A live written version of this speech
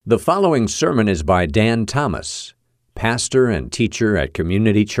The following sermon is by Dan Thomas, pastor and teacher at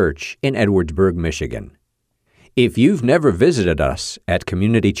Community Church in Edwardsburg, Michigan. If you've never visited us at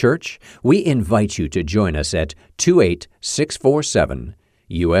Community Church, we invite you to join us at 28647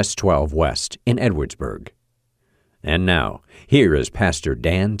 US 12 West in Edwardsburg. And now, here is Pastor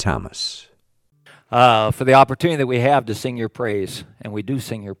Dan Thomas. For the opportunity that we have to sing your praise. And we do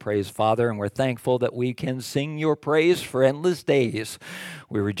sing your praise, Father, and we're thankful that we can sing your praise for endless days.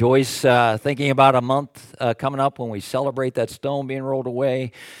 We rejoice thinking about a month coming up when we celebrate that stone being rolled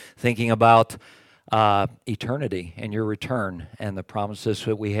away, thinking about eternity and your return and the promises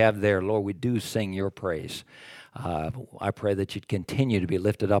that we have there. Lord, we do sing your praise. I pray that you'd continue to be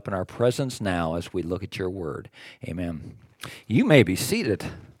lifted up in our presence now as we look at your word. Amen. You may be seated.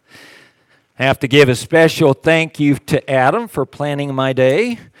 I have to give a special thank you to Adam for planning my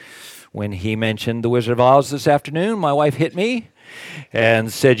day. When he mentioned the Wizard of Oz this afternoon, my wife hit me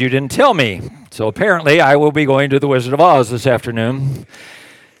and said, "You didn't tell me." So apparently I will be going to the Wizard of Oz this afternoon.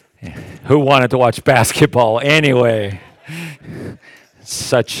 Who wanted to watch basketball anyway?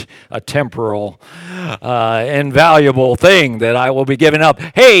 Such a temporal, invaluable thing that I will be giving up.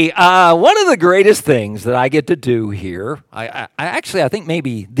 Hey, one of the greatest things that I get to do here, I think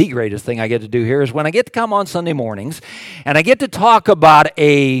maybe the greatest thing I get to do here is when I get to come on Sunday mornings and I get to talk about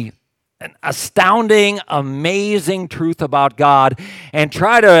an astounding, amazing truth about God and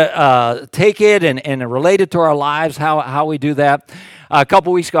try to take it and relate it to our lives, how we do that. A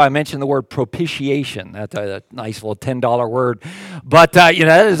couple weeks ago, I mentioned the word propitiation. That's a nice little $10 word. But, that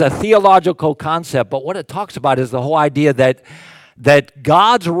is a theological concept. But what it talks about is the whole idea that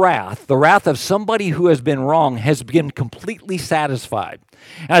God's wrath, the wrath of somebody who has been wrong, has been completely satisfied.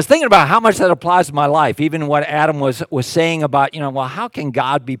 And I was thinking about how much that applies to my life, even what Adam was saying about, how can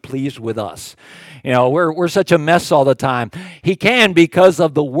God be pleased with us? We're such a mess all the time. He can because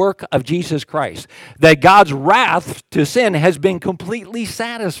of the work of Jesus Christ. That God's wrath to sin has been completely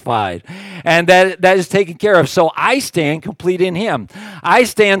satisfied. And that is taken care of. So I stand complete in Him. I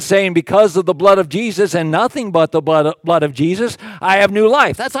stand saying because of the blood of Jesus and nothing but the blood of Jesus, I have new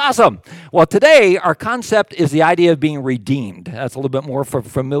life. That's awesome. Well, today our concept is the idea of being redeemed. That's a little bit more of a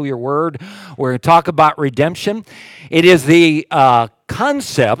familiar word. We're going to talk about redemption. It is the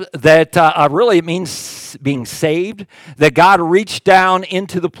concept that really it means being saved, that God reached down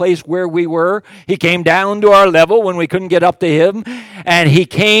into the place where we were. He came down to our level when we couldn't get up to Him, and He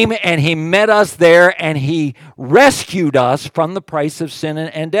came and He met us there, and He rescued us from the price of sin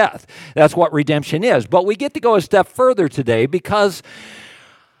and death. That's what redemption is. But we get to go a step further today because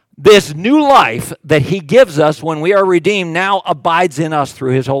this new life that He gives us when we are redeemed now abides in us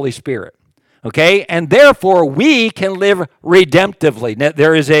through His Holy Spirit. Okay, and therefore we can live redemptively. Now,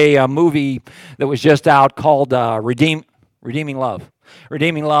 there is a movie that was just out called Redeeming Love.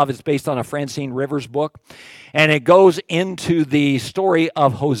 Redeeming Love is based on a Francine Rivers book, and it goes into the story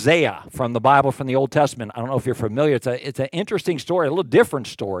of Hosea from the Bible, from the Old Testament. I don't know if you're familiar. It's an interesting story, a little different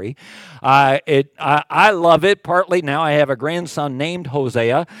story. I love it. Partly now I have a grandson named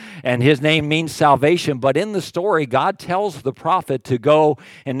Hosea, and his name means salvation. But in the story, God tells the prophet to go,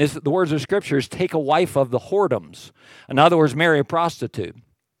 and the words of Scripture is, take a wife of the whoredoms. In other words, marry a prostitute.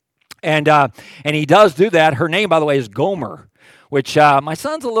 And he does do that. Her name, by the way, is Gomer. Which my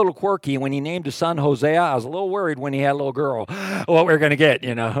son's a little quirky. When he named his son Hosea, I was a little worried when he had a little girl what we were going to get.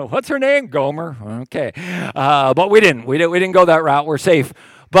 What's her name? Gomer. Okay, but we didn't. We didn't go that route. We're safe.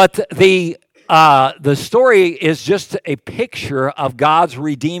 But the story is just a picture of God's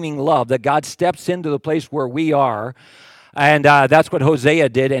redeeming love. That God steps into the place where we are. And that's what Hosea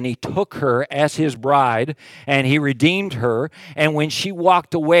did, and he took her as his bride, and he redeemed her. And when she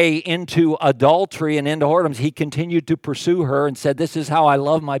walked away into adultery and into whoredoms, he continued to pursue her and said, "This is how I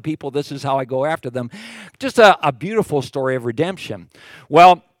love my people. This is how I go after them." Just a beautiful story of redemption.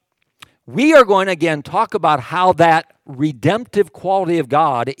 Well, we are going to again talk about how that redemptive quality of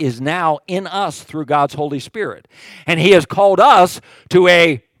God is now in us through God's Holy Spirit. And He has called us to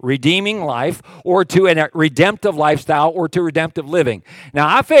a redeeming life, or to a redemptive lifestyle, or to redemptive living. Now,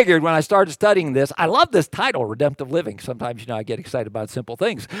 I figured when I started studying this, I love this title, Redemptive Living. Sometimes, I get excited about simple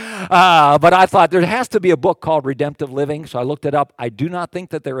things. But I thought there has to be a book called Redemptive Living, so I looked it up. I do not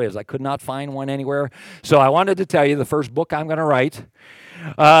think that there is. I could not find one anywhere. So I wanted to tell you the first book I'm going to write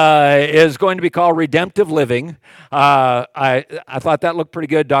is going to be called Redemptive Living. I thought that looked pretty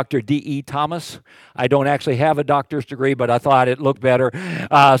good. Dr. D.E. Thomas. I don't actually have a doctor's degree, but I thought it looked better.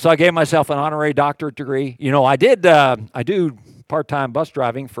 So I gave myself an honorary doctorate degree. I do part-time bus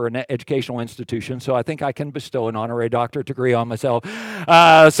driving for an educational institution, so I think I can bestow an honorary doctorate degree on myself.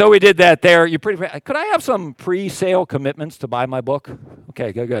 So we did that there. Could I have some pre-sale commitments to buy my book?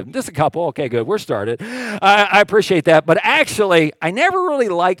 Okay, good. Just a couple. Okay, good. We're started. I appreciate that. But actually, I never really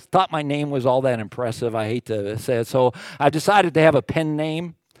thought my name was all that impressive. I hate to say it. So I decided to have a pen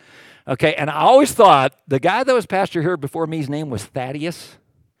name. Okay, and I always thought the guy that was pastor here before me's name was Thaddeus.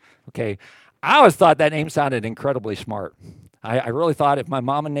 Okay, I always thought that name sounded incredibly smart. I really thought if my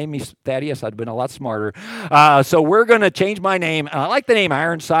mama named me Thaddeus, I'd have been a lot smarter. So we're going to change my name. I like the name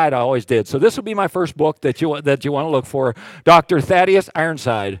Ironside. I always did. So this will be my first book that you want to look for. Dr. Thaddeus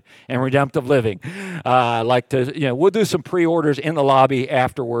Ironside and Redemptive Living. We'll do some pre-orders in the lobby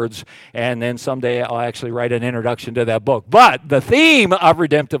afterwards, and then someday I'll actually write an introduction to that book. But the theme of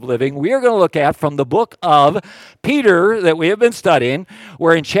Redemptive Living, we are going to look at from the book of Peter that we have been studying.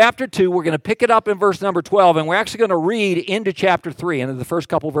 We're in chapter 2. We're going to pick it up in verse number 12, and we're actually going to read into chapter 3, into the first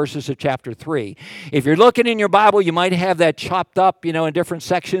couple verses of chapter 3. If you're looking in your Bible, you might have that chopped up, in different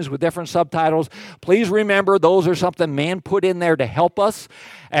sections with different subtitles. Please remember, those are something man put in there to help us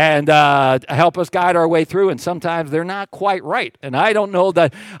and help us guide our way through, and sometimes they're not quite right. And I don't know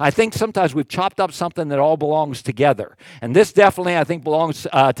that, I think sometimes we've chopped up something that all belongs together. And this definitely, I think, belongs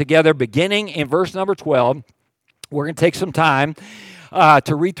together beginning in verse number 12. We're going to take some time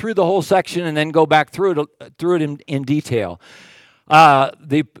to read through the whole section and then go back through it in detail.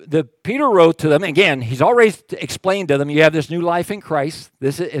 The Peter wrote to them, again, he's already explained to them, you have this new life in Christ.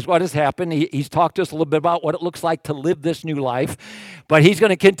 This is what has happened. He's talked to us a little bit about what it looks like to live this new life. But he's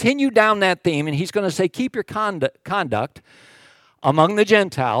going to continue down that theme, and he's going to say, keep your conduct among the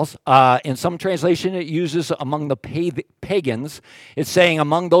Gentiles. In some translation, it uses among the pagans. It's saying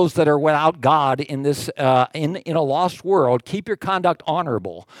among those that are without God in this in a lost world, keep your conduct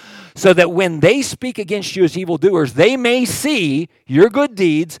honorable, so that when they speak against you as evildoers, they may see your good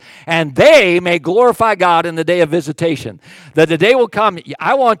deeds, and they may glorify God in the day of visitation. That the day will come,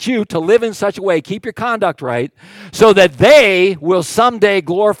 I want you to live in such a way, keep your conduct right, so that they will someday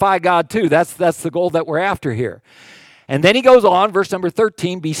glorify God too. That's the goal that we're after here. And then he goes on, verse number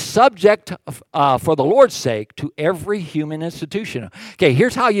 13, be subject for the Lord's sake to every human institution. Okay,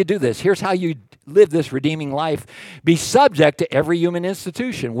 here's how you do this. Here's how you live this redeeming life. Be subject to every human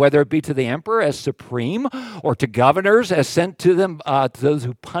institution, whether it be to the emperor as supreme or to governors as sent to them, to those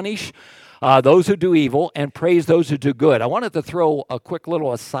who punish those who do evil and praise those who do good. I wanted to throw a quick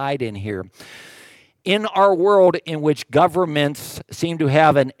little aside in here. In our world in which governments seem to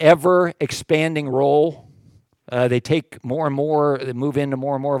have an ever-expanding role, they take more and more, they move into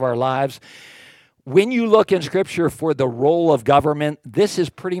more and more of our lives. When you look in Scripture for the role of government, this is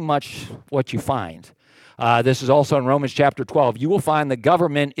pretty much what you find. This is also in Romans chapter 12. You will find the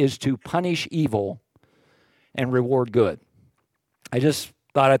government is to punish evil and reward good. I just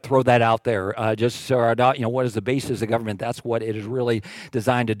thought I'd throw that out there, just so I know, what is the basis of government? That's what it is really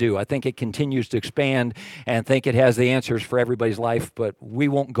designed to do. I think it continues to expand and think it has the answers for everybody's life, but we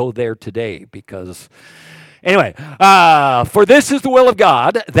won't go there today because... Anyway, for this is the will of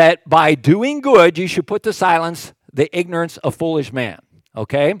God, that by doing good you should put to silence the ignorance of foolish man.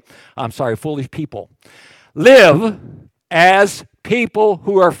 Okay? Foolish people. Live as people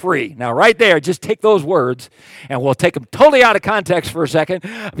who are free. Now, right there, just take those words, and we'll take them totally out of context for a second,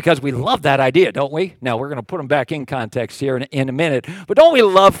 because we love that idea, don't we? Now, we're going to put them back in context here in a minute. But don't we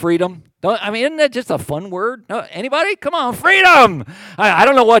love freedom? Isn't that just a fun word? No, anybody? Come on, freedom! I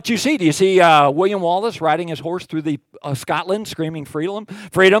don't know what you see. Do you see William Wallace riding his horse through the Scotland, screaming freedom?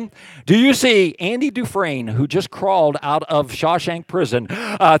 Do you see Andy Dufresne, who just crawled out of Shawshank Prison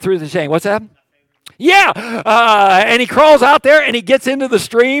through the saying? What's that? Yeah, and he crawls out there and he gets into the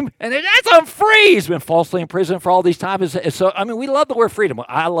stream, and that's I'm free. He's been falsely imprisoned for all these times. So, we love the word freedom.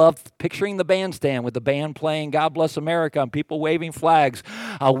 I love picturing the bandstand with the band playing God Bless America and people waving flags.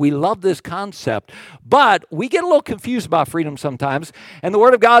 We love this concept, but we get a little confused about freedom sometimes. And the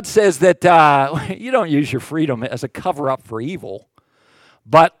Word of God says that you don't use your freedom as a cover-up for evil,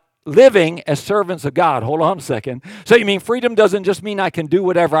 but living as servants of God. Hold on a second. So you mean freedom doesn't just mean I can do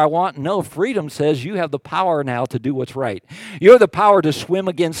whatever I want? No, freedom says you have the power now to do what's right. You have the power to swim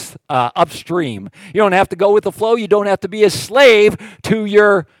against upstream. You don't have to go with the flow. You don't have to be a slave to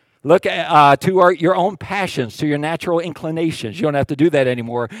your your own passions, to your natural inclinations. You don't have to do that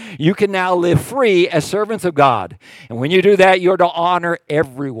anymore. You can now live free as servants of God. And when you do that, you are to honor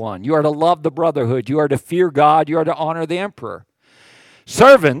everyone. You are to love the brotherhood. You are to fear God. You are to honor the emperor.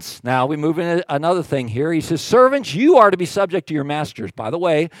 Servants, now we move into another thing here. He says, servants, you are to be subject to your masters. By the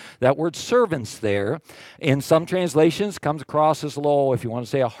way, that word servants there, in some translations, comes across as a little, if you want to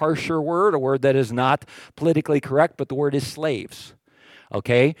say a harsher word, a word that is not politically correct, but the word is slaves.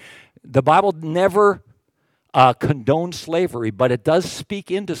 Okay? The Bible never condone slavery, but it does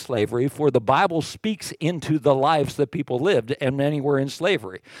speak into slavery, for the Bible speaks into the lives that people lived, and many were in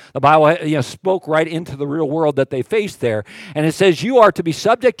slavery. The Bible spoke right into the real world that they faced there, and it says, you are to be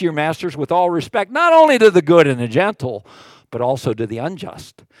subject to your masters with all respect, not only to the good and the gentle, but also to the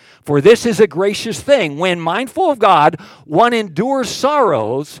unjust. For this is a gracious thing. When mindful of God, one endures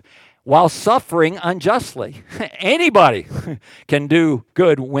sorrows while suffering unjustly. Anybody can do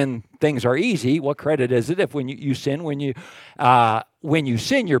good when things are easy. What credit is it if when you sin, when you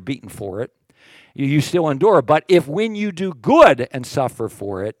sin, you're beaten for it? You still endure. But if when you do good and suffer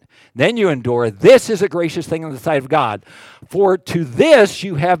for it, then you endure. This is a gracious thing in the sight of God. For to this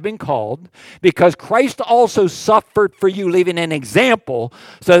you have been called, because Christ also suffered for you, leaving an example,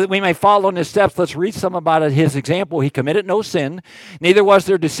 so that we may follow in his steps. Let's read some about his example. He committed no sin, neither was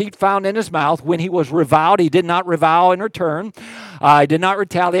there deceit found in his mouth. When he was reviled, he did not revile in return. He did not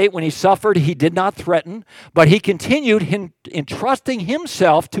retaliate. When he suffered, he did not threaten, but he continued entrusting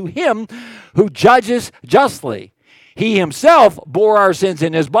himself to him who judges justly. He himself bore our sins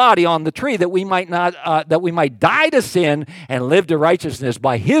in his body on the tree, that we might die to sin and live to righteousness.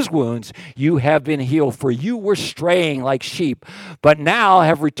 By his wounds you have been healed. For you were straying like sheep, but now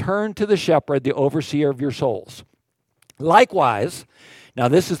have returned to the shepherd, the overseer of your souls. Likewise, now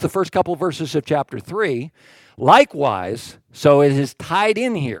this is the first couple verses of chapter 3. Likewise, so it is tied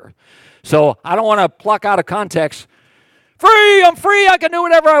in here. So I don't want to pluck out of context. I'm free, I can do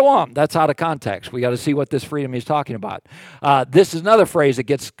whatever I want. That's out of context. We got to see what this freedom he's talking about. This is another phrase that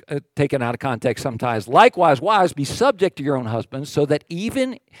gets taken out of context sometimes. Likewise, wives, be subject to your own husbands, so that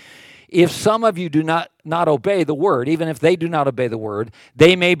even if some of you do not obey the word, even if they do not obey the word,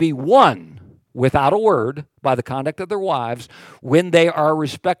 they may be won without a word by the conduct of their wives when they are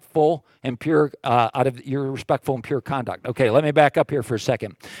respectful and pure, out of your respectful and pure conduct. Okay, let me back up here for a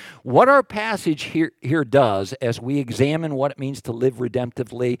second. What our passage here does, as we examine what it means to live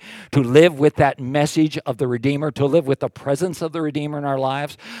redemptively, to live with that message of the Redeemer, to live with the presence of the Redeemer in our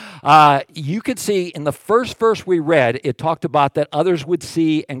lives, you could see in the first verse we read, it talked about that others would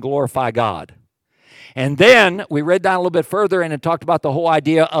see and glorify God. And then we read down a little bit further, and it talked about the whole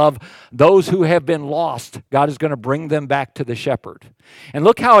idea of those who have been lost. God is going to bring them back to the shepherd. And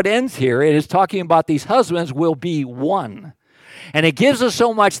look how it ends here. It is talking about these husbands will be one. And it gives us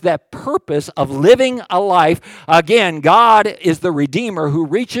so much that purpose of living a life. Again, God is the Redeemer who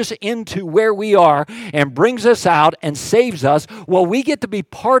reaches into where we are and brings us out and saves us. Well, we get to be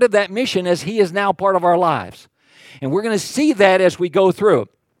part of that mission as he is now part of our lives. And we're going to see that as we go through.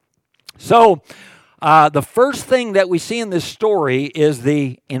 So, the first thing that we see in this story is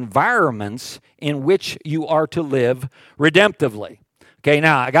the environments in which you are to live redemptively. Okay,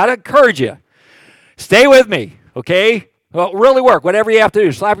 now I got to encourage you. Stay with me, okay? Well, really work, whatever you have to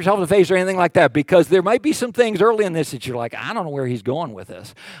do. Slap yourself in the face or anything like that, because there might be some things early in this that you're like, I don't know where he's going with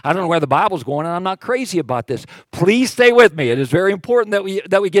this. I don't know where the Bible's going, and I'm not crazy about this. Please stay with me. It is very important that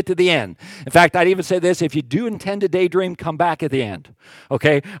we get to the end. In fact, I'd even say this, if you do intend to daydream, come back at the end.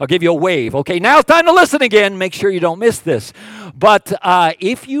 Okay? I'll give you a wave. Okay, now it's time to listen again. Make sure you don't miss this. But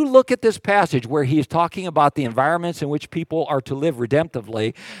if you look at this passage where he's talking about the environments in which people are to live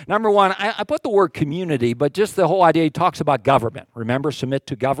redemptively, number one, I put the word community, but just the whole idea, he talks about government. Remember, submit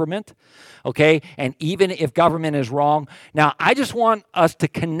to government, okay? And even if government is wrong. Now, I just want us to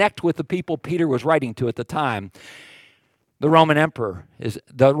connect with the people Peter was writing to at the time. The Roman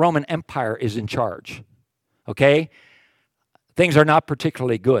Empire is in charge, okay? Things are not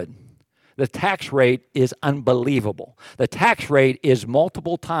particularly good. The tax rate is unbelievable. The tax rate is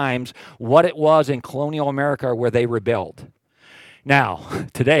multiple times what it was in colonial America where they rebelled. Now,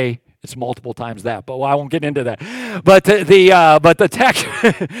 today, it's multiple times that, but I won't get into that. But the tax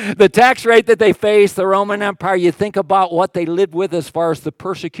the tax rate that they faced, the Roman Empire, you think about what they lived with as far as the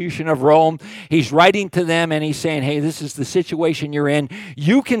persecution of Rome. He's writing to them and he's saying, hey, this is the situation you're in.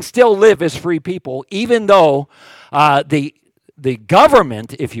 You can still live as free people, even though the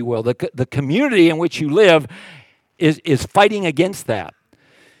government, if you will, the community in which you live is fighting against that.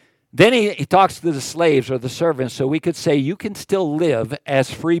 Then he talks to the slaves or the servants, so we could say you can still live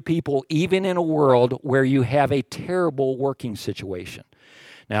as free people even in a world where you have a terrible working situation.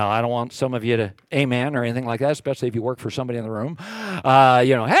 Now, I don't want some of you to amen or anything like that, especially if you work for somebody in the room.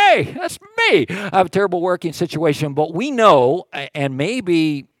 Hey, that's me. I have a terrible working situation, but we know, and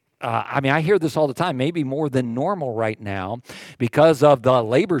maybe I hear this all the time, maybe more than normal right now because of the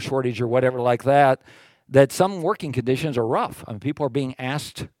labor shortage or whatever like that some working conditions are rough. People are being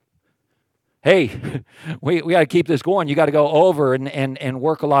asked, hey, we got to keep this going. You got to go over and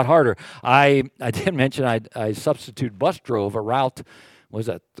work a lot harder. I did mention I substitute bus drove a route, was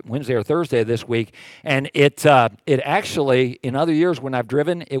that Wednesday or Thursday this week, and it actually, in other years when I've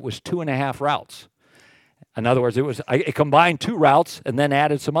driven, it was 2.5 routes. In other words, it combined 2 routes and then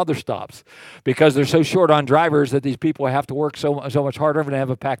added some other stops because they're so short on drivers that these people have to work so much harder and have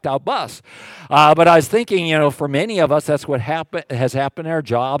a packed out bus. But I was thinking, for many of us, that's what has happened in our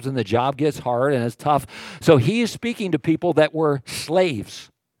jobs, and the job gets hard and it's tough. So he is speaking to people that were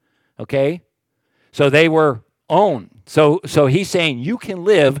slaves, okay? So they were owned. So he's saying you can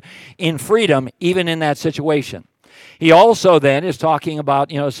live in freedom even in that situation. He also then is talking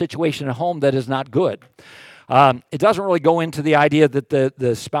about, a situation at home that is not good. It doesn't really go into the idea that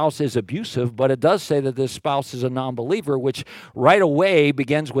the spouse is abusive, but it does say that the spouse is a non-believer, which right away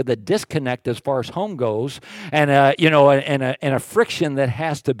begins with a disconnect as far as home goes, and a friction that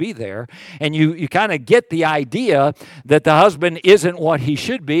has to be there. And you kind of get the idea that the husband isn't what he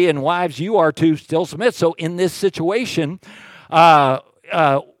should be, and wives, you are to still submit. So in this situation,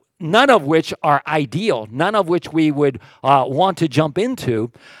 none of which are ideal, none of which we would want to jump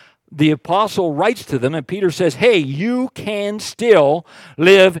into, the apostle writes to them, and Peter says, hey, you can still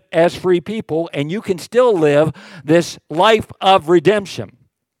live as free people, and you can still live this life of redemption.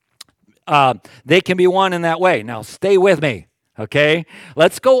 They can be won in that way. Now, stay with me, okay?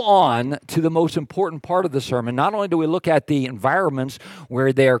 Let's go on to the most important part of the sermon. Not only do we look at the environments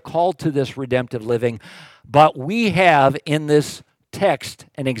where they are called to this redemptive living, but we have in this text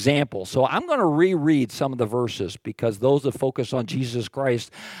an example. So I'm going to reread some of the verses because those that focus on Jesus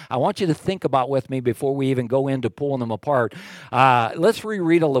Christ, I want you to think about with me before we even go into pulling them apart. Let's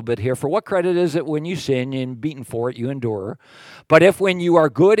reread a little bit here. For what credit is it when you sin and beaten for it, you endure? But if when you are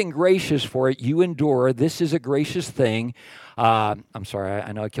good and gracious for it, you endure, this is a gracious thing. I'm sorry,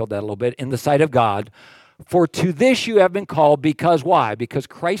 I know I killed that a little bit. In the sight of God. For to this you have been called, because why? Because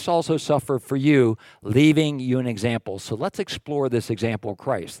Christ also suffered for you, leaving you an example. So let's explore this example of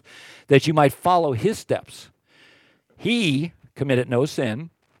Christ, that you might follow his steps. He committed no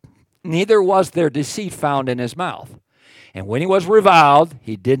sin, neither was there deceit found in his mouth. And when he was reviled,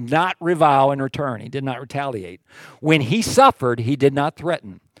 he did not revile in return. He did not retaliate. When he suffered, he did not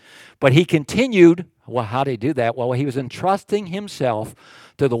threaten. But he continued, well, how did he do that? Well, he was entrusting himself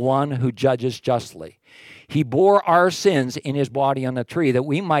to the one who judges justly. He bore our sins in his body on the tree that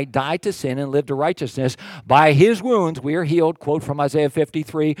we might die to sin and live to righteousness. By his wounds we are healed, quote from Isaiah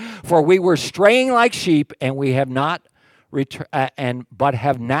 53, for we were straying like sheep and we have not but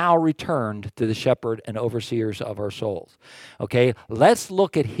have now returned to the shepherd and overseers of our souls. Okay, let's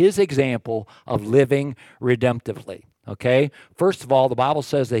look at his example of living redemptively. Okay, first of all, the Bible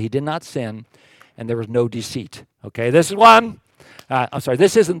says that he did not sin and there was no deceit. Okay, this is one. I'm sorry,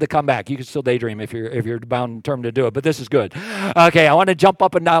 this isn't the comeback. You can still daydream if you're bound and determined to do it, but this is good. Okay, I want to jump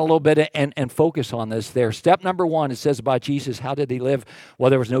up and down a little bit and focus on this there. Step number 1, it says about Jesus, how did he live? Well,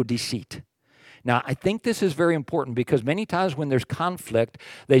 there was no deceit. Now, I think this is very important because many times when there's conflict,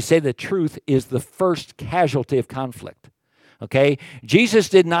 they say the truth is the first casualty of conflict. Okay? Jesus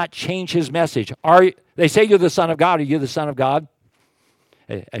did not change his message. They say you're the Son of God. Are you the Son of God?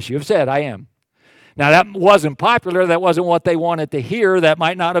 As you have said, I am. Now, that wasn't popular. That wasn't what they wanted to hear. That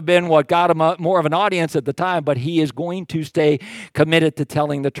might not have been what got him more of an audience at the time, but he is going to stay committed to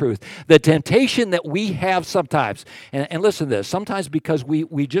telling the truth. The temptation that we have sometimes, and listen to this, sometimes because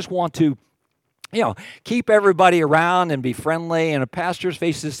we just want to keep everybody around and be friendly, and a pastor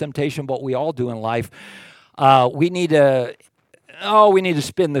faces this temptation, but we all do in life. We need to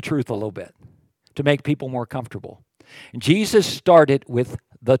spin the truth a little bit to make people more comfortable. And Jesus started with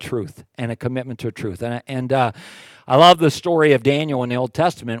the truth and a commitment to truth. And I love the story of Daniel in the Old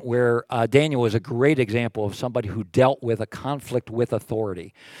Testament, where Daniel was a great example of somebody who dealt with a conflict with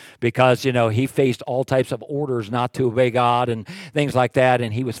authority, because he faced all types of orders not to obey God and things like that,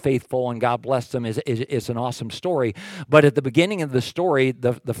 and he was faithful and God blessed him. It's an awesome story. But at the beginning of the story,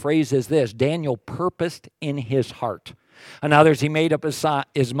 the phrase is this: Daniel purposed in his heart. In others, he made up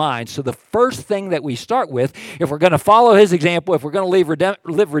his mind. So the first thing that we start with, if we're going to follow his example, if we're going to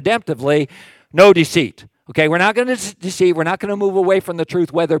live redemptively, no deceit. Okay, we're not going to deceive. We're not going to move away from the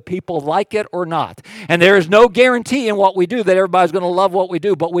truth, whether people like it or not. And there is no guarantee in what we do that everybody's going to love what we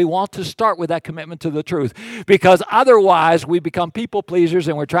do, but we want to start with that commitment to the truth, because otherwise we become people pleasers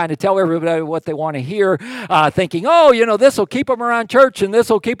and we're trying to tell everybody what they want to hear, thinking, oh, this will keep them around church and this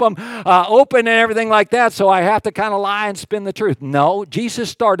will keep them open and everything like that, so I have to kind of lie and spin the truth. No,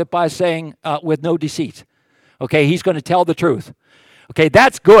 Jesus started by saying, with no deceit. Okay, he's going to tell the truth. Okay,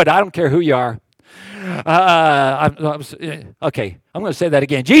 that's good. I don't care who you are. Okay, I'm going to say that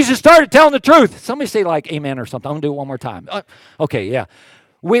again. Jesus started telling the truth. Somebody say like amen or something. I'm going to do it one more time. Okay, yeah.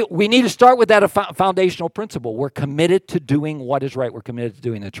 We need to start with that foundational principle. We're committed to doing what is right. We're committed to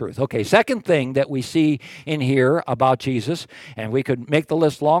doing the truth. Okay, second thing that we see in here about Jesus, and we could make the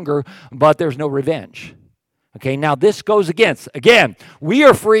list longer, but there's no revenge. Okay, now this goes against, again, we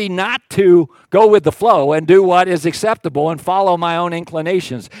are free not to go with the flow and do what is acceptable and follow my own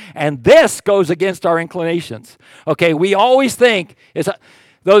inclinations. And this goes against our inclinations. Okay, we always think,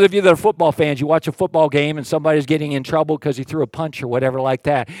 those of you that are football fans, you watch a football game and somebody's getting in trouble because he threw a punch or whatever like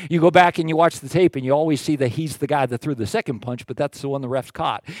that. You go back and you watch the tape and you always see that he's the guy that threw the second punch, but that's the one the refs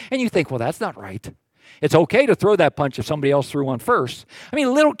caught. And you think, well, that's not right. It's okay to throw that punch if somebody else threw one first. I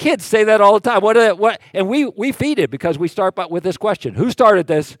mean, little kids say that all the time. What? And we feed it because we start with this question. Who started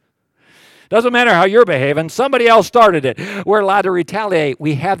this? Doesn't matter how you're behaving. Somebody else started it. We're allowed to retaliate.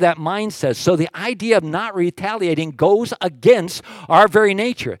 We have that mindset. So the idea of not retaliating goes against our very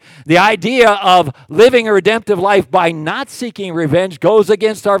nature. The idea of living a redemptive life by not seeking revenge goes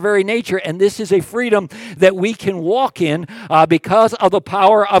against our very nature. And this is a freedom that we can walk in because of the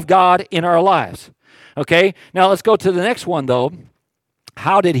power of God in our lives. Okay, now let's go to the next one, though.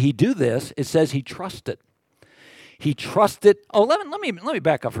 How did he do this? It says he trusted. He trusted. Oh, let me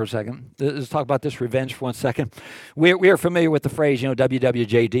back up for a second. Let's talk about this revenge for 1 second. We are familiar with the phrase,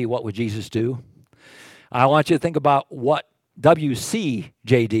 WWJD, what would Jesus do? I want you to think about what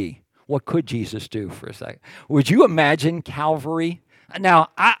WCJD, what could Jesus do for a second? Would you imagine Calvary? Now,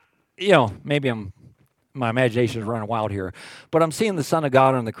 maybe my imagination is running wild here, but I'm seeing the Son of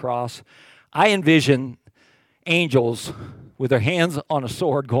God on the cross. I envision angels with their hands on a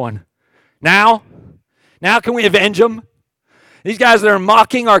sword going, now can we avenge them? These guys that are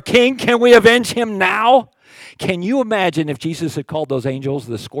mocking our king, can we avenge him now? Can you imagine if Jesus had called those angels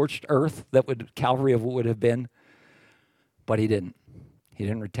the scorched earth that Calvary would have been? But he didn't. He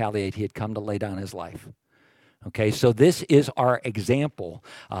didn't retaliate. He had come to lay down his life. Okay, so this is our example.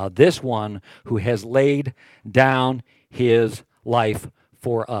 This one who has laid down his life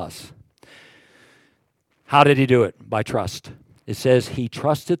for us. How did he do it? By trust. It says he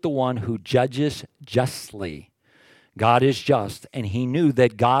trusted the one who judges justly. God is just, and he knew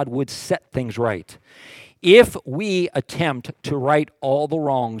that God would set things right. If we attempt to right all the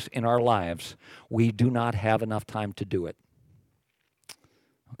wrongs in our lives, we do not have enough time to do it.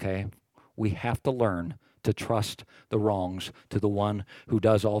 Okay? We have to learn to trust the wrongs to the one who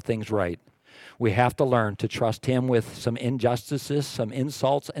does all things right. We have to learn to trust him with some injustices, some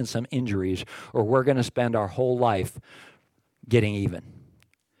insults, and some injuries, or we're going to spend our whole life getting even.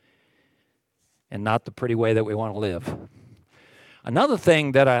 And not the pretty way that we want to live. Another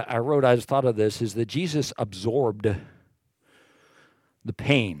thing that I wrote, I just thought of this, is that Jesus absorbed the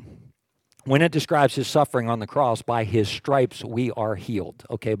pain. When it describes his suffering on the cross, by his stripes we are healed.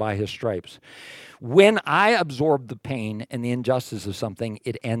 Okay, by his stripes. When I absorb the pain and the injustice of something,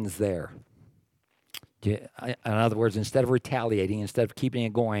 it ends there. In other words, instead of retaliating, instead of keeping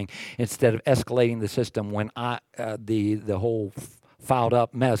it going, instead of escalating the system, when the whole fouled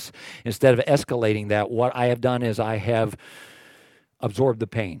up mess, instead of escalating that, what I have done is I have absorbed the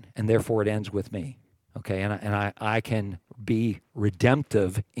pain, and therefore it ends with me. Okay, and I can be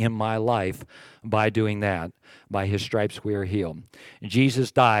redemptive in my life by doing that. By his stripes we are healed.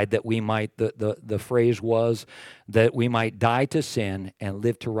 Jesus died that we might, the phrase was, that we might die to sin and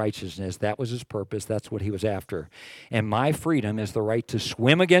live to righteousness. That was his purpose. That's what he was after. And my freedom is the right to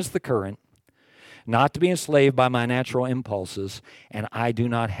swim against the current, not to be enslaved by my natural impulses, and I do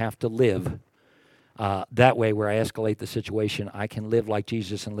not have to live that way where I escalate the situation. I can live like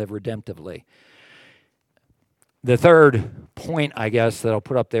Jesus and live redemptively. The third point, I guess, that I'll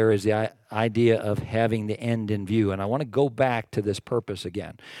put up there is the idea of having the end in view. And I want to go back to this purpose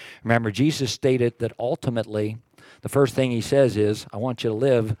again. Remember, Jesus stated that ultimately, the first thing he says is, I want you to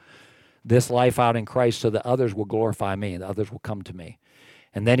live this life out in Christ so that others will glorify me and others will come to me.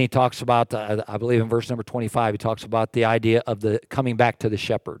 And then he talks about, I believe in verse number 25, he talks about the idea of the coming back to the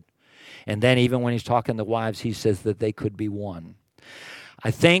shepherd. And then even when he's talking to wives, he says that they could be one.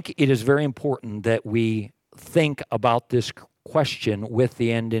 I think it is very important that we think about this question with the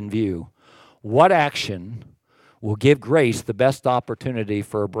end in view. what action will give grace the best opportunity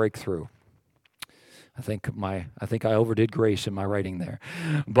for a breakthrough? I think I overdid grace in my writing there.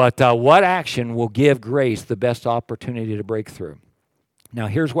 But what action will give grace the best opportunity to break through? Now,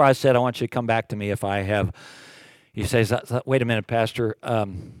 here's where I said I want you to come back to me if I have. You say, wait a minute, Pastor.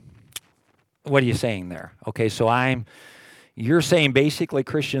 What are you saying there? Okay, so you're saying basically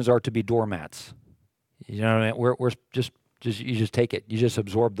Christians are to be doormats. You know what I mean? We're just you just take it. You just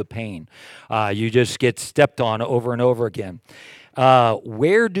absorb the pain. You just get stepped on over and over again.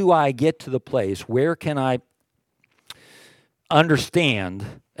 Where do I get to the place? Where can I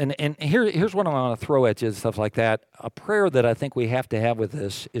understand? And here's what I want to throw at you and stuff like that. A prayer that I think we have to have with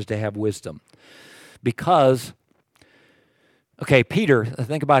this is to have wisdom. Because, okay, Peter,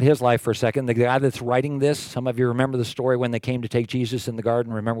 think about his life for a second. The guy that's writing this, some of you remember the story when they came to take Jesus in the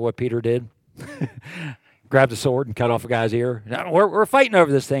garden. Remember what Peter did? Grabbed a sword and cut off a guy's ear. Now, we're fighting over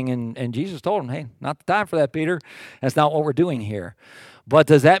this thing, and Jesus told him, hey, not the time for that, Peter. That's not what we're doing here. But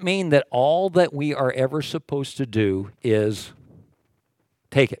does that mean that all that we are ever supposed to do is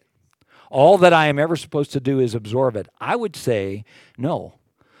take it? All that I am ever supposed to do is absorb it? I would say no.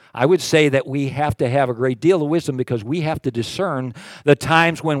 I would say that we have to have a great deal of wisdom because we have to discern the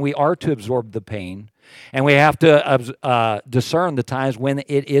times when we are to absorb the pain, and we have to discern the times when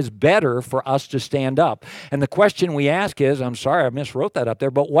it is better for us to stand up. And the question we ask is, I'm sorry, I miswrote that up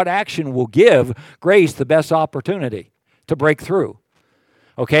there, but what action will give grace the best opportunity to break through?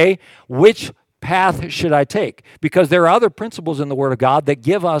 Okay? Which path should I take? Because there are other principles in the Word of God that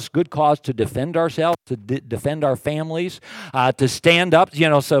give us good cause to defend ourselves, to defend our families, to stand up. You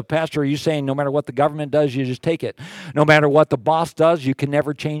know, so Pastor, are you saying no matter what the government does, you just take it? No matter what the boss does, you can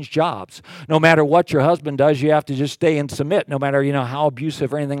never change jobs. No matter what your husband does, you have to just stay and submit, no matter, how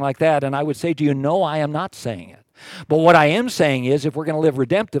abusive or anything like that. And I would say to you, no, I am not saying it. But what I am saying is, if we're going to live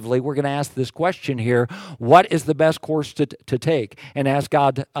redemptively, we're going to ask this question here: what is the best course to take? And ask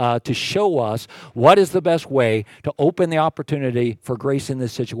God to show us what is the best way to open the opportunity for grace in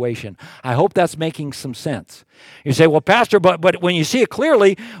this situation. I hope that's making some sense. You say, well, Pastor, but when you see it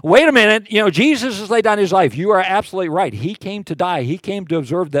clearly, wait a minute, Jesus has laid down his life. You are absolutely right. He came to die. He came to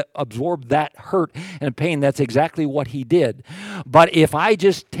absorb that hurt and pain. That's exactly what he did. But if I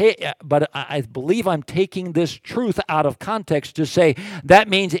I believe I'm taking this truth out of context to say that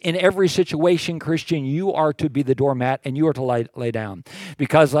means in every situation, Christian, you are to be the doormat and you are to lay down.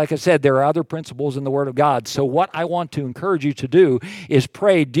 Because like I said, there are other principles in the Word of God. So what I want to encourage you to do is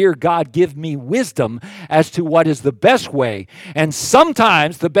pray, dear God, give me wisdom as to what is the best way. And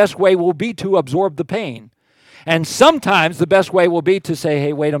sometimes the best way will be to absorb the pain. And sometimes the best way will be to say,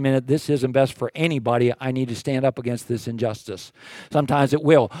 hey, wait a minute, this isn't best for anybody. I need to stand up against this injustice. Sometimes it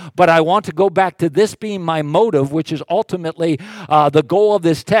will. But I want to go back to this being my motive, which is ultimately the goal of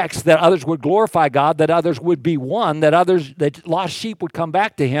this text, that others would glorify God, that others would be one, that lost sheep would come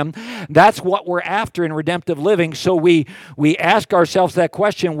back to him. That's what we're after in redemptive living. So we ask ourselves that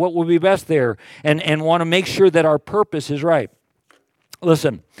question, what will be best there? And want to make sure that our purpose is right.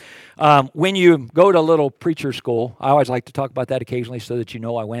 Listen. When you go to a little preacher school, I always like to talk about that occasionally so that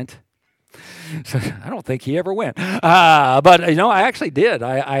I went. So I don't think he ever went. But, I actually did.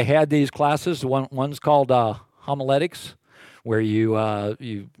 I had these classes. One's called homiletics, where you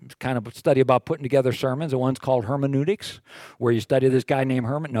kind of study about putting together sermons, and one's called hermeneutics, where you study this guy named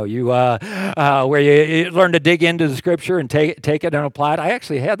Herman. No, where you learn to dig into the Scripture and take it and apply it. I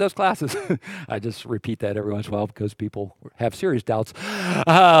actually had those classes. I just repeat that every once in a while because people have serious doubts.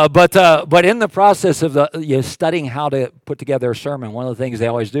 But in the process of studying how to put together a sermon, one of the things they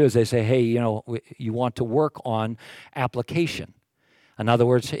always do is they say, hey, you want to work on application. In other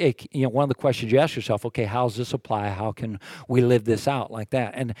words, one of the questions you ask yourself, okay, how does this apply? How can we live this out like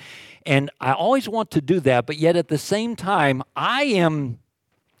that? And I always want to do that, but yet at the same time, I am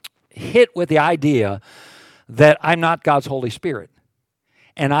hit with the idea that I'm not God's Holy Spirit.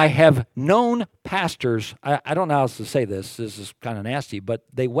 And I have known pastors, I don't know how else to say this is kind of nasty, but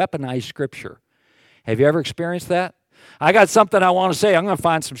they weaponize Scripture. Have you ever experienced that? I got something I want to say, I'm going to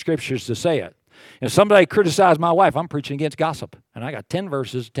find some Scriptures to say it. If somebody criticized my wife, I'm preaching against gossip. And I got 10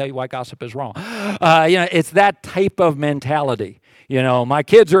 verses to tell you why gossip is wrong. It's that type of mentality. My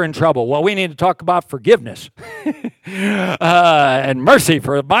kids are in trouble. Well, we need to talk about forgiveness and mercy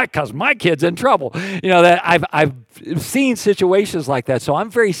because my kid's in trouble. That I've seen situations like that. So I'm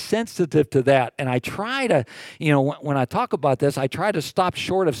very sensitive to that. And I try to, when I talk about this, I try to stop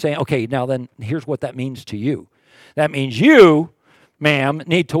short of saying, okay, now then here's what that means to you. That means you, ma'am,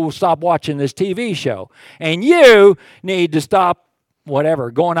 need to stop watching this TV show. And you need to stop,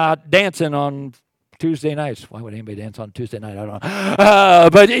 going out dancing on Tuesday nights. Why would anybody dance on Tuesday night? I don't know.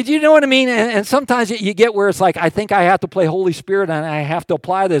 But you know what I mean? And sometimes you get where it's like, I think I have to play Holy Spirit and I have to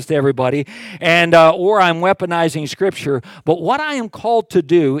apply this to everybody, and or I'm weaponizing Scripture. But what I am called to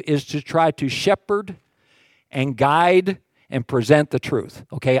do is to try to shepherd and guide and present the truth.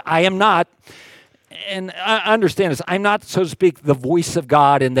 Okay? I am not, and I understand this, I'm not, so to speak, the voice of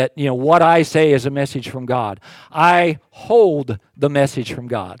God, in that, what I say is a message from God. I hold the message from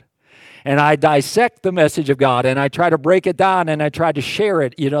God. And I dissect the message of God, and I try to break it down, and I try to share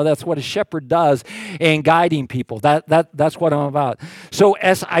it. That's what a shepherd does in guiding people. That's what I'm about. So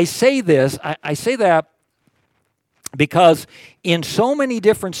as I say this, I say that because in so many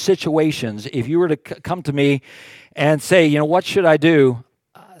different situations, if you were to come to me and say, what should I do?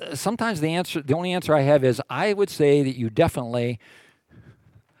 Sometimes the only answer I have is, I would say that you definitely,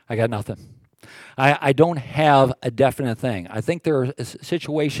 I got nothing. I don't have a definite thing. I think there are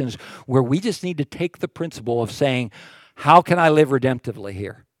situations where we just need to take the principle of saying, how can I live redemptively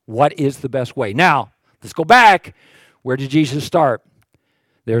here? What is the best way? Now, let's go back. Where did Jesus start?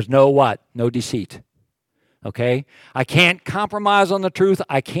 There's no what? No deceit. Okay? I can't compromise on the truth.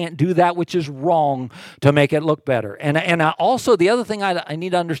 I can't do that which is wrong to make it look better. And also, the other thing I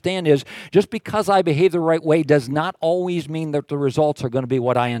need to understand is, just because I behave the right way does not always mean that the results are going to be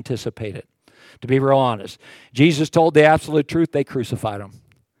what I anticipated. To be real honest, Jesus told the absolute truth, they crucified him.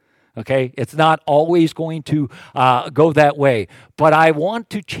 Okay? It's not always going to go that way. But I want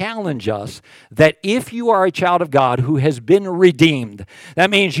to challenge us that if you are a child of God who has been redeemed, that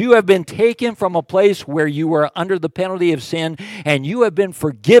means you have been taken from a place where you were under the penalty of sin, and you have been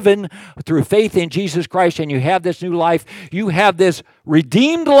forgiven through faith in Jesus Christ, and you have this new life. You have this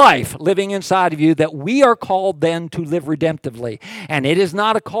redeemed life living inside of you that we are called then to live redemptively. And it is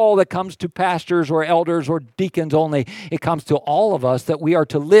not a call that comes to pastors or elders or deacons only. It comes to all of us that we are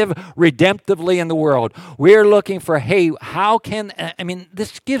to live redemptively in the world. We're looking for, hey, how can,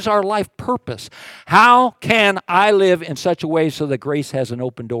 this gives our life purpose. How can I live in such a way so that grace has an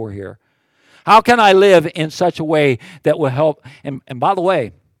open door here? How can I live in such a way that will help? And by the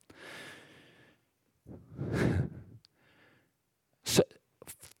way, so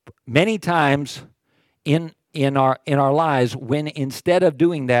many times in our lives, when instead of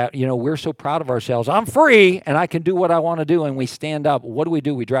doing that, we're so proud of ourselves. I'm free and I can do what I want to do, and we stand up. What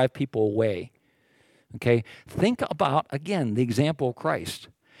do? We drive people away. Okay? Think about, again, the example of Christ.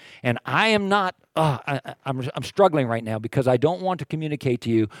 And I am not, I'm struggling right now because I don't want to communicate to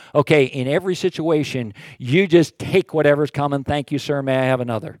you, okay, in every situation, you just take whatever's coming. Thank you, sir. May I have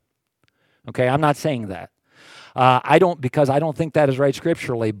another? Okay? I'm not saying that. Because I don't think that is right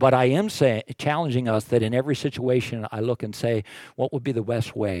scripturally, but I am challenging us that in every situation I look and say, what would be the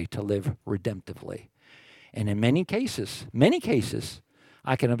best way to live redemptively? And in many cases,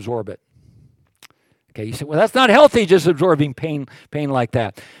 I can absorb it. Okay, you say, well, that's not healthy, just absorbing pain like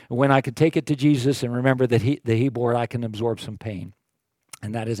that. When I can take it to Jesus and remember that he bore it, I can absorb some pain.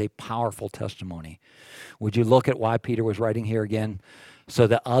 And that is a powerful testimony. Would you look at why Peter was writing here again? So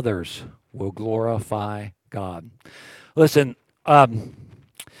that others will glorify God. Listen, I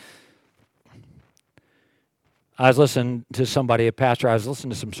was listening to somebody, a pastor, I was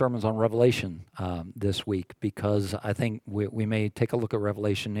listening to some sermons on Revelation this week, because I think we may take a look at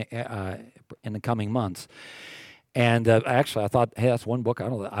Revelation in the coming months. And actually, I thought, hey, that's one book.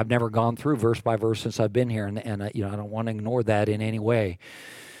 I've never gone through verse by verse since I've been here, and I don't want to ignore that in any way.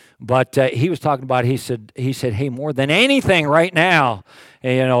 But he was talking about, he said, hey, more than anything right now,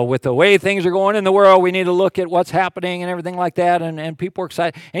 with the way things are going in the world, we need to look at what's happening and everything like that, and people are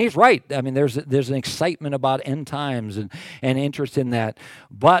excited. And he's right. I mean, there's an excitement about end times and interest in that.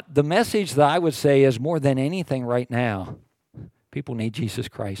 But the message that I would say is, more than anything right now, people need Jesus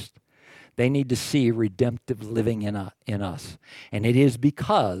Christ. They need to see redemptive living in us. And it is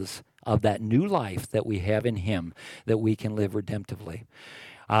because of that new life that we have in him that we can live redemptively.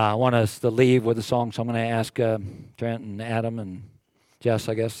 I want us to leave with a song, so I'm going to ask Trent and Adam and Jess,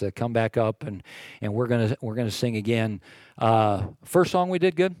 I guess, to come back up, and we're gonna sing again. First song we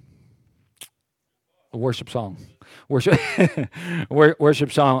did good. A worship song,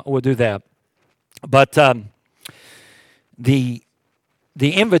 worship song. We'll do that. But the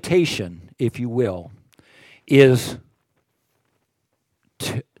invitation, if you will, is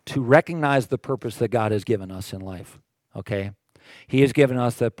to recognize the purpose that God has given us in life. Okay. He has given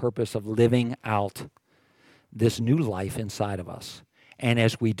us the purpose of living out this new life inside of us. And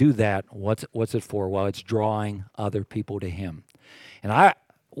as we do that, what's it for? Well, it's drawing other people to him. And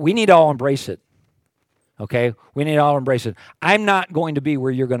we need to all embrace it. Okay? We need to all embrace it. I'm not going to be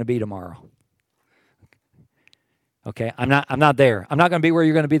where you're going to be tomorrow. Okay, I'm not there. I'm not going to be where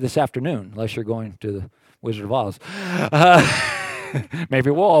you're going to be this afternoon, unless you're going to the Wizard of Oz. Maybe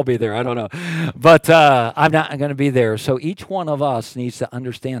we'll all be there. I don't know. But I'm not going to be there. So each one of us needs to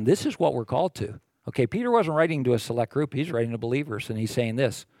understand this is what we're called to. Okay, Peter wasn't writing to a select group. He's writing to believers, and he's saying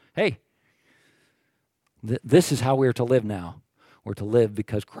this. Hey, this is how we're to live now. We're to live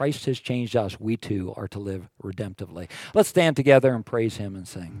because Christ has changed us. We too are to live redemptively. Let's stand together and praise him and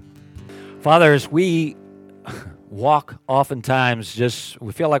sing. Father, as we walk oftentimes,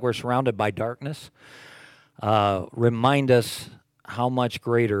 we feel like we're surrounded by darkness. Remind us how much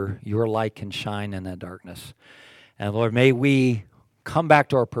greater your light can shine in that darkness. And Lord, may we come back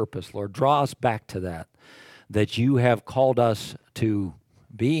to our purpose. Lord, draw us back to that you have called us to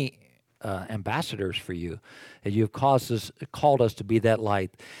be ambassadors for you, that you have called us to be that light,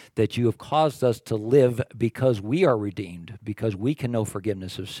 that you have caused us to live because we are redeemed, because we can know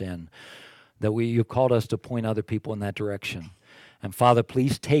forgiveness of sin, that you've called us to point other people in that direction. And Father,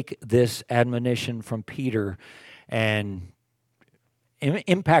 please take this admonition from Peter and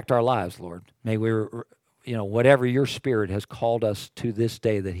impact our lives, Lord. May we, whatever your Spirit has called us to this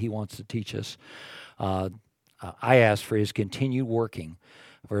day that he wants to teach us, I ask for his continued working,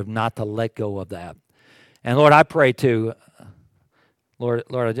 for him not to let go of that. And Lord, I pray too, Lord,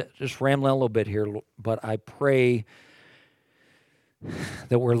 I just rambling a little bit here, but I pray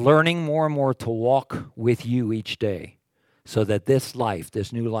that we're learning more and more to walk with you each day, so that this life,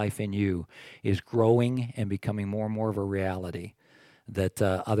 this new life in you, is growing and becoming more and more of a reality, that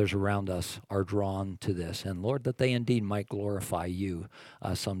others around us are drawn to this. And Lord, that they indeed might glorify you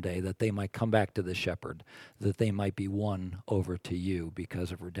someday, that they might come back to the shepherd, that they might be won over to you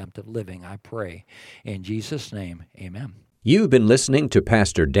because of redemptive living. I pray in Jesus' name, amen. You've been listening to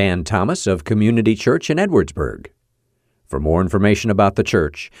Pastor Dan Thomas of Community Church in Edwardsburg. For more information about the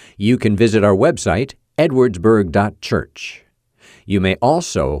church, you can visit our website, edwardsburg.church. You may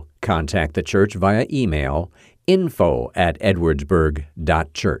also contact the church via email,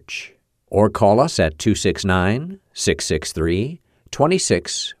 info@edwardsburg.church, or call us at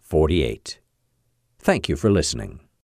 269-663-2648. Thank you for listening.